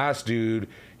 Like, the last dude,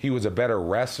 he was a better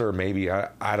wrestler, maybe.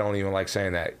 I don't even like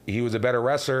saying that. He was a better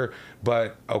wrestler,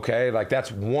 but okay, like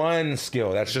that's one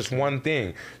skill. That's just one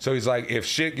thing. So he's like, if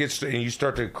shit gets, and you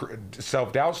start to,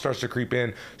 self-doubt starts to creep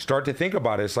in, start to think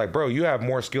about it. It's like, bro, you have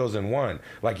more skills than one.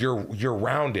 Like you're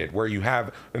rounded where you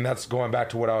have, and that's going back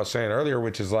to what I was saying earlier,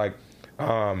 which is like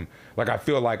I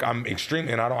feel like I'm extreme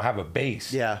and I don't have a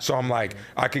base. Yeah. So I'm like,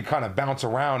 I could kind of bounce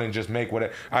around and just make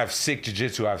what I have sick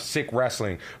jiu-jitsu. I have sick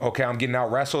wrestling. Okay, I'm getting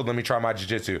out wrestled. Let me try my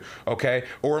jiu-jitsu. Okay.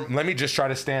 Or let me just try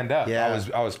to stand up. Yeah.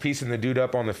 I was piecing the dude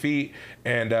up on the feet,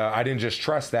 and I didn't just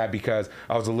trust that because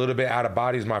I was a little bit out of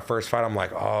body. It was my first fight. I'm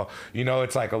like, oh,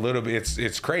 it's like a little bit,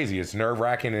 it's crazy. It's nerve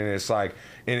wracking. And it's like,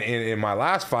 in my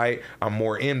last fight, I'm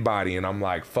more in body and I'm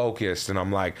like focused and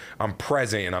I'm like, I'm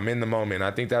present and I'm in the moment. And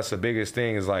I think that's the biggest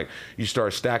thing is like you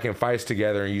start stacking fights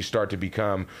together and you start to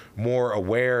become more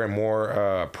aware and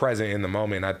more present in the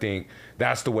moment. And I think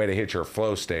that's the way to hit your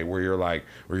flow state where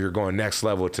you're going next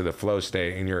level to the flow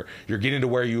state and you're getting to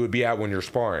where you would be at when you're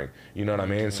sparring. You know what I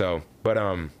mean? So, but,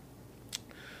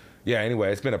 yeah,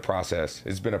 anyway, it's been a process.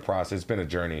 It's been a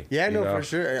journey. Yeah, no, for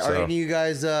sure. Are any of you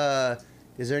guys,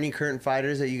 is there any current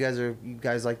fighters that you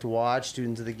guys like to watch,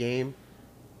 students of the game?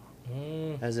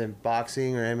 As in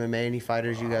boxing or MMA, any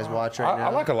fighters you guys watch right now?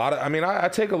 I like a lot of. I mean, I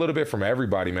take a little bit from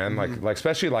everybody, man. Like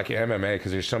especially like MMA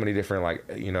because there's so many different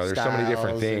there's so many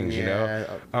different things.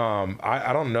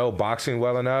 I don't know boxing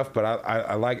well enough, but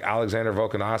I like Alexander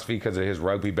Volkanovski because of his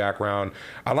rugby background.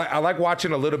 I like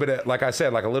watching a little bit of, like I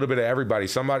said, like a little bit of everybody.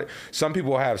 Some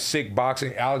people have sick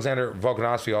boxing. Alexander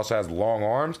Volkanovski also has long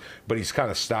arms, but he's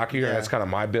kind of stockier. And that's kind of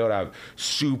my build. I have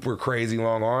super crazy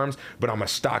long arms, but I'm a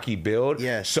stocky build.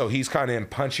 Yes. So he's kind of in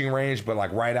punching range, but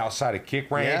like right outside of kick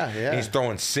range. Yeah. And he's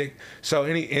throwing sick. So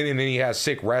and then he has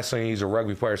sick wrestling. He's a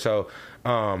rugby player. So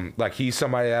Like he's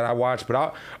somebody that I watch,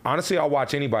 but honestly I'll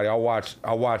watch anybody. I'll watch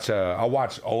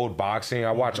old boxing.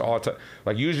 I watch all time.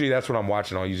 Like usually that's what I'm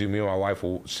watching. Usually me and my wife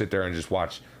will sit there and just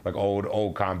watch like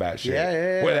old combat shit.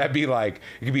 Yeah. Whether that be like,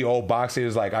 it could be old boxing. It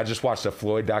was like I just watched a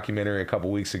Floyd documentary a couple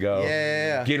weeks ago.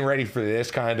 Yeah. Getting ready for this,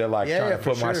 kind of like trying to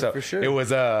put myself. For sure. It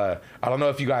was I don't know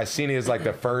if you guys seen it. It's like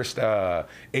the first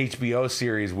HBO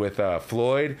series with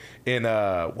Floyd in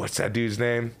what's that dude's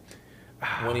name?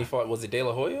 When he fought, was it De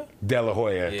La Hoya? De La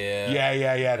Hoya.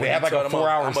 Yeah. They had like a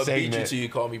 4-hour segment. I'm gonna beat you till you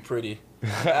call me pretty.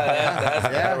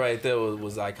 That right there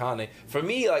was iconic for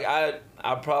me. Like I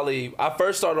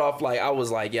first started off like I was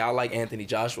like, I like Anthony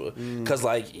Joshua because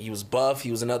like he was buff.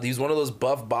 He was one of those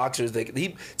buff boxers that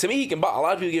to me he can box. A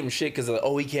lot of people give him shit because like,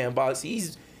 he can't box.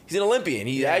 He's an Olympian.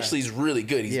 He actually is really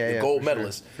good. He's a gold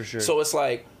medalist. For sure. So it's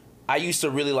like I used to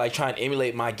really like try and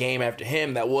emulate my game after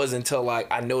him. That was until like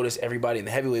I noticed everybody in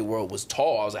the heavyweight world was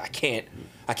tall. I was like,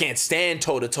 I can't stand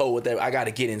toe to toe with that. I got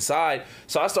to get inside.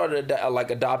 So I started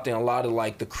like adopting a lot of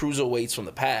like the cruiserweights from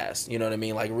the past. You know what I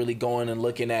mean? Like really going and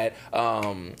looking at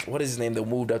what is his name that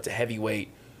moved up to heavyweight.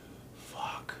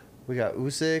 Fuck. We got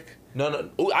Usyk. No,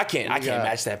 I can't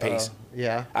match that pace.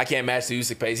 I can't match the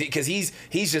Usyk pace because he's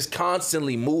just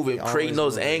constantly moving, creating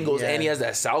those angles, and he has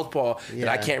that southpaw that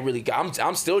I can't really.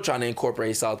 I'm still trying to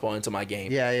incorporate southpaw into my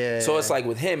game. So it's like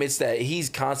with him, it's that he's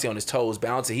constantly on his toes,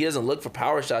 bouncing. He doesn't look for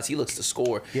power shots; he looks to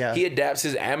score. He adapts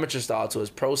his amateur style to his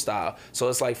pro style. So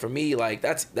it's like for me, like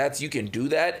that's you can do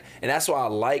that, and that's why I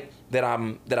like that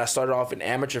I started off in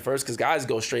amateur first because guys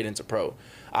go straight into pro.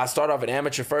 I start off at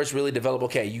amateur first, really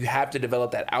develop, you have to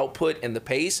develop that output and the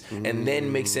pace, and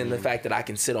then mix in the fact that I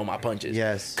can sit on my punches.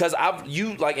 Because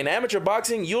like in amateur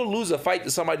boxing, you'll lose a fight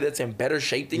to somebody that's in better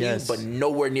shape than you, but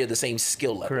nowhere near the same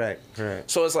skill level. Correct.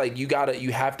 So it's like you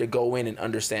have to go in and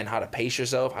understand how to pace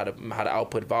yourself, how to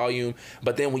output volume.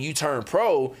 But then when you turn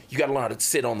pro, you got to learn how to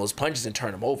sit on those punches and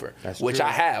turn them over, which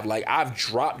I have. Like I've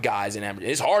dropped guys in amateur.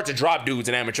 It's hard to drop dudes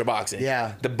in amateur boxing.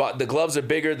 The gloves are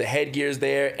bigger, the headgear's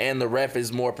there, and the ref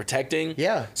is more protecting.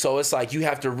 So it's like you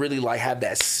have to really like have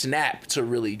that snap to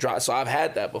really drop. So I've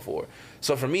had that before.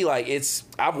 So for me, like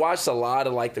I've watched a lot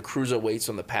of like the cruiserweights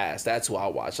from the past. That's who I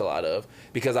watch a lot of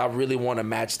because I really want to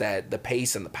match the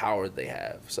pace and the power that they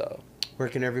have. So where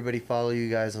can everybody follow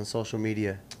you guys on social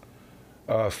media?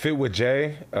 Fit with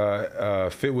Jay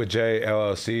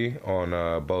LLC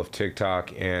on both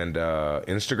TikTok and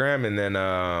Instagram, and then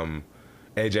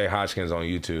AJ Hotchkins on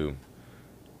YouTube.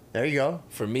 There you go.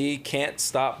 For me, Can't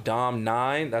Stop Dom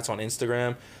 9. That's on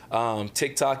Instagram.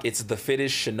 TikTok, it's The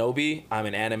Fittest Shinobi. I'm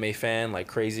an anime fan like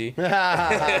crazy. And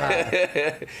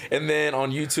then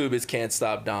on YouTube, it's Can't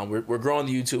Stop Dom. We're growing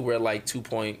the YouTube. We're at like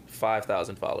 2.5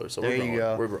 thousand followers. So there you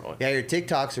go. We're growing. Yeah, your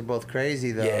TikToks are both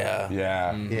crazy though.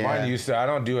 Yeah. Mine used to. I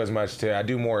don't do as much today. I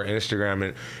do more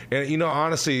Instagram and you know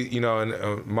honestly, you know,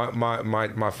 and my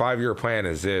 5-year plan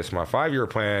is this. My 5-year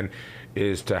plan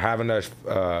is to have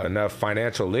enough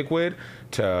financial liquid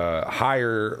to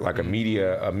hire like a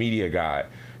media guy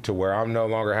to where I'm no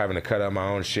longer having to cut up my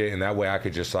own shit, and that way I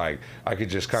could just kind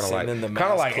of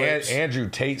like Andrew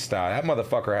Tate style. That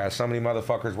motherfucker has so many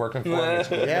motherfuckers working for him. It's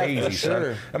crazy,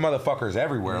 son. That motherfucker's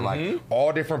everywhere. Like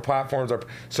all different platforms are.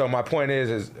 So my point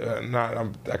is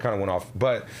I kind of went off,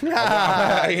 but you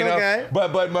know, okay.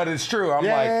 but it's true. I'm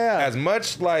as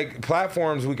much like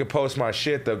platforms we could post my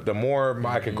shit, the more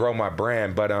I could grow my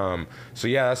brand. But so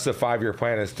yeah, that's the 5-year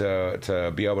plan is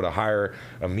to be able to hire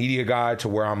a media guy to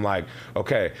where I'm like,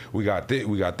 okay, we got this,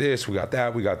 we got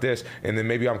that, we got this, and then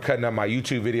maybe I'm cutting up my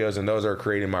YouTube videos, and those are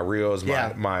creating my reels,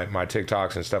 my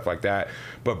TikToks and stuff like that.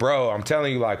 But bro, I'm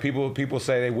telling you, like people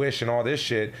say they wish and all this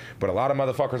shit, but a lot of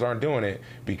motherfuckers aren't doing it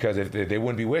because if they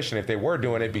wouldn't be wishing if they were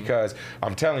doing it. Because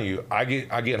I'm telling you, I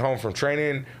get home from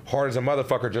training hard as a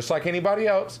motherfucker, just like anybody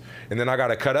else, and then I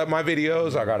gotta cut up my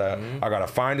videos. I gotta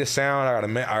find a sound. I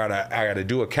gotta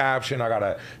do a caption. I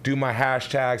gotta do my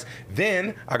hashtags.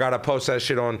 Then I gotta post that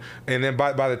shit on, and then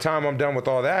by the time I'm done with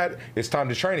all that, it's time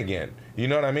to train again. You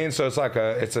know what I mean? So it's like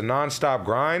it's a nonstop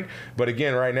grind. But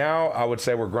again, right now, I would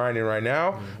say we're grinding right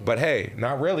now. But hey,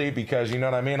 not really, because you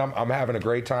know what I mean? I'm having a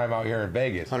great time out here in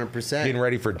Vegas. 100%. Getting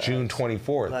ready for June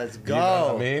 24th. Let's go. You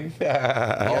know what I mean?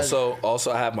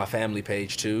 Also, I have my family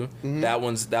page too. That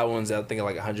one's I think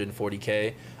like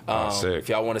 140K. If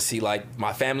y'all want to see like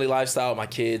my family lifestyle, my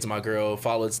kids, my girl,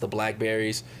 follow it's the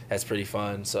Blackberries. That's pretty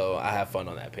fun. So I have fun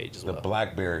on that page as well. The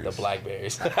Blackberries. The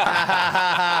Blackberries.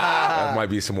 That might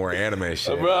be some more anime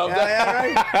shit. Bro, you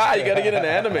gotta get an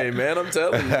anime, man. I'm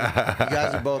telling you. You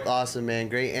guys are both awesome, man.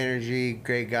 Great energy,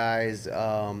 great guys.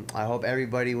 I hope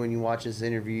everybody, when you watch this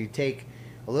interview, you take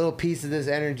a little piece of this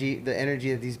energy, the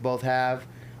energy that these both have.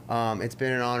 It's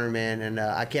been an honor, man, and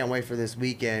I can't wait for this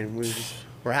weekend.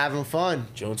 We're having fun.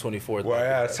 June 24th. Well,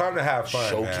 yeah, it's time to have fun,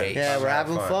 Showcase. man. Yeah, we're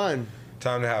having fun.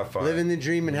 Time to have fun. Living the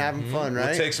dream and having fun, right?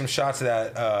 We'll take some shots of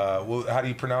that. How do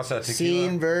you pronounce that tequila?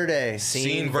 Sin Verde.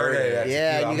 Sin Verde.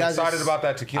 Yeah, I'm you guys excited about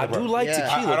that tequila. I do like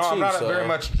tequila too. I'm not so. very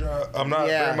much. I'm not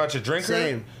very much a drinker.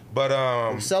 Same.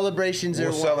 But celebrations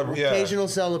occasional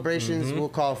celebrations we'll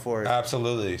call for it.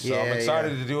 Absolutely. So I'm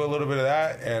excited to do a little bit of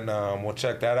that, and we'll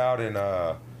check that out in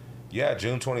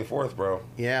June 24th, bro.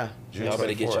 Yeah. Y'all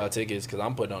better get y'all tickets because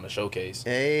I'm putting on a showcase.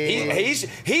 Hey.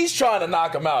 He's trying to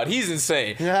knock him out. He's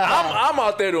insane. I'm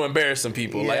out there to embarrass some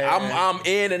people. Like I'm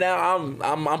in and out.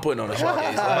 I'm putting on a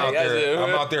showcase.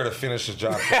 I'm out there to finish the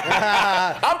job.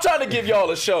 I'm trying to give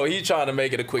y'all a show. He's trying to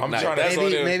make it a quick night.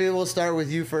 Maybe we'll start with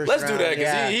you first. Let's do that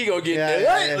because he gonna get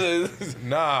there.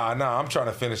 Nah. I'm trying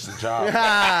to finish the job.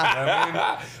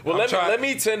 Well, let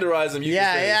me tenderize him.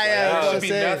 There should be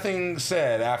nothing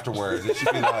said afterwards. It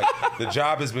should be like the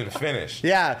job has been finished.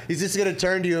 Yeah, he's just gonna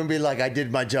turn to you and be like, "I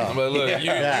did my job." But look, you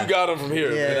got him from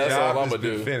here. Yeah. That's all I'm gonna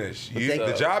do. Finished.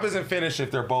 The job isn't finished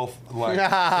if they're both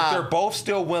if they're both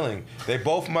still willing. They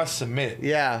both must submit.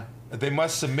 Yeah. They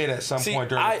must submit at some point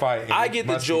during the fight. I get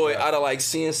the joy out of like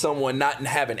seeing someone not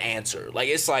have an answer. Like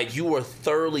it's like you were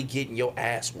thoroughly getting your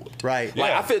ass whooped. Right.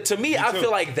 Like I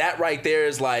feel like that right there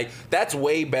is like that's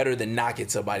way better than knocking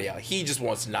somebody out. He just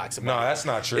wants to knock somebody out. No, that's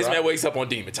not true. This man wakes up on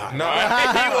demon time. No,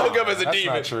 he woke up as a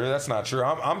demon. That's not true. That's not true.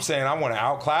 I'm saying I want to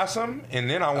outclass him, and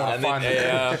then I want to find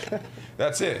him.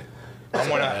 That's it. I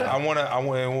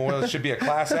want. It should be a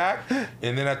class act,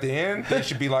 and then at the end they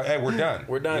should be like, "Hey, we're done.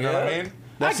 We're done." You know what I mean?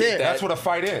 That's it. That's what a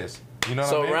fight is. You know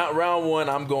what I mean? So round one,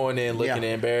 I'm going in looking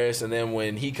embarrassed, and then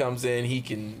when he comes in, he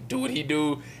can do what he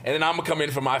do, and then I'm gonna come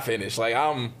in for my finish. Like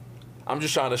I'm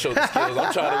just trying to show the skills.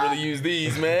 I'm trying to really use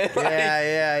these, man. Like,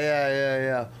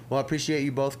 yeah. Well, I appreciate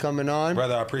you both coming on,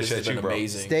 brother. I appreciate you, bro.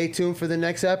 Amazing. Stay tuned for the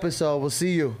next episode. We'll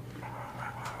see you.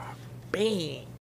 Bang.